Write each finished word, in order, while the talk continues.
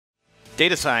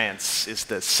Data science is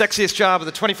the sexiest job of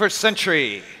the 21st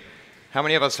century. How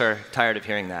many of us are tired of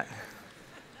hearing that?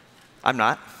 I'm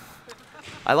not.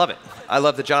 I love it. I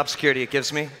love the job security it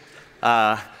gives me.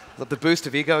 I love the boost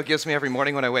of ego it gives me every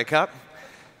morning when I wake up.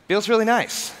 Feels really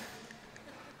nice.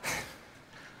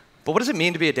 But what does it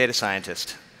mean to be a data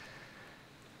scientist?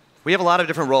 We have a lot of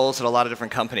different roles at a lot of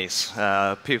different companies.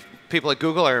 People at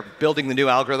Google are building the new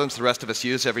algorithms the rest of us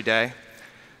use every day.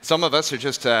 Some of us are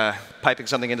just piping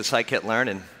something into scikit-learn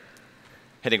and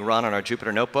hitting run on our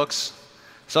Jupyter notebooks.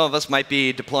 Some of us might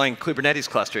be deploying Kubernetes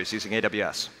clusters using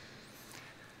AWS.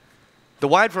 The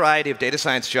wide variety of data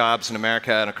science jobs in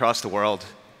America and across the world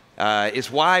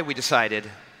is why we decided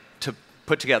to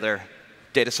put together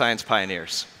Data Science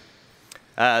Pioneers.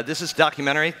 This is a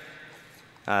documentary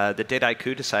that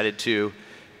Dataiku decided to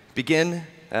begin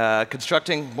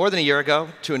constructing more than a year ago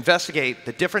to investigate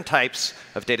the different types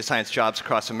of data science jobs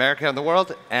across America and the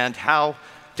world and how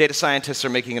data scientists are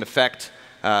making an effect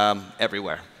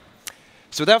everywhere.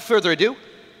 So without further ado,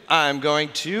 I'm going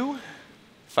to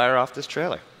fire off this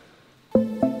trailer.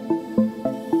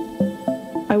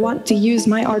 I want to use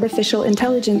my artificial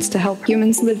intelligence to help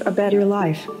humans live a better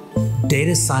life.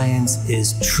 Data science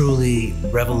is truly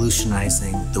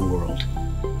revolutionizing the world.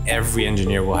 Every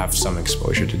engineer will have some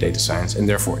exposure to data science, and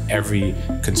therefore every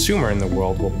consumer in the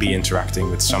world will be interacting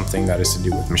with something that is to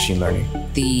do with machine learning.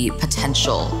 The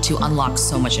potential to unlock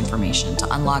so much information,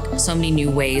 to unlock so many new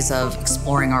ways of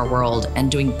exploring our world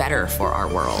and doing better for our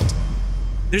world.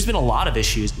 There's been a lot of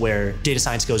issues where data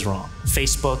science goes wrong.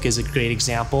 Facebook is a great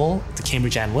example, the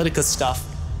Cambridge Analytica stuff.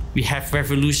 We have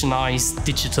revolutionized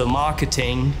digital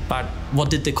marketing, but what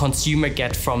did the consumer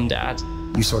get from that?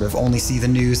 You sort of only see the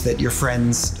news that your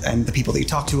friends and the people that you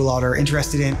talk to a lot are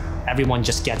interested in. Everyone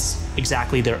just gets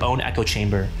exactly their own echo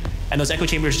chamber. And those echo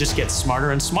chambers just get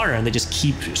smarter and smarter, and they just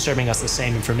keep serving us the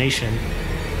same information.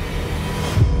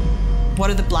 What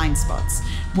are the blind spots?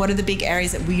 What are the big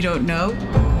areas that we don't know?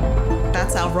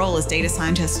 That's our role as data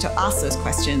scientists, to ask those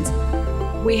questions.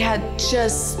 We had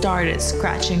just started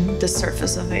scratching the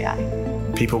surface of AI.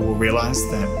 People will realize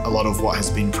that a lot of what has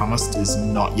been promised is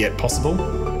not yet possible.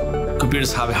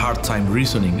 Computers have a hard time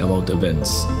reasoning about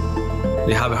events.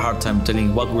 They have a hard time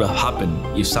telling what would have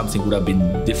happened if something would have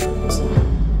been different.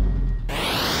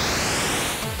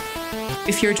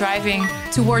 If you're driving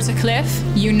towards a cliff,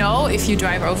 you know if you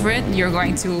drive over it, you're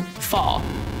going to fall.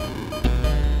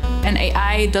 And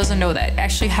AI doesn't know that. It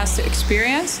actually has to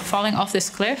experience falling off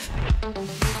this cliff.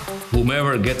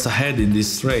 Whomever gets ahead in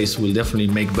this race will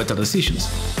definitely make better decisions.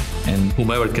 And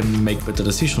whomever can make better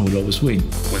decisions will always win.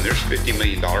 When there's $50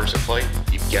 million at play,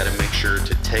 you've got to make sure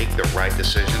to take the right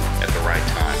decision at the right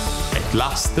time. At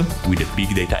last, with the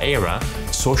big data era,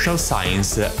 social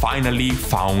science finally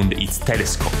found its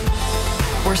telescope.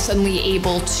 We're suddenly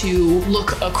able to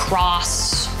look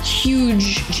across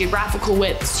huge geographical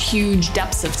widths, huge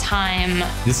depths of time.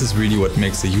 This is really what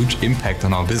makes a huge impact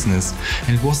on our business.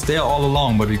 And it was there all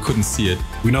along, but we couldn't see it.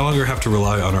 We no longer have to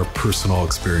rely on our personal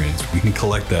experience. We can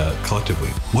collect that collectively.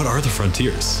 What are the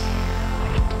frontiers?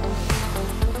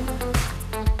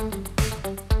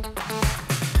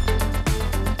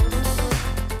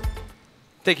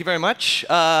 Thank you very much.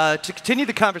 To continue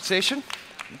the conversation,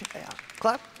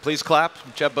 clap. Please clap.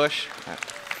 Jeb Bush.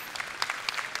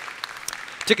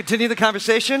 To continue the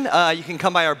conversation, you can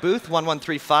come by our booth,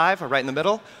 1135, or right in the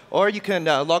middle, or you can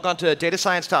log on to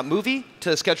datascience.movie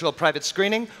to schedule a private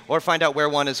screening or find out where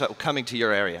one is coming to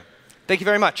your area. Thank you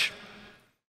very much.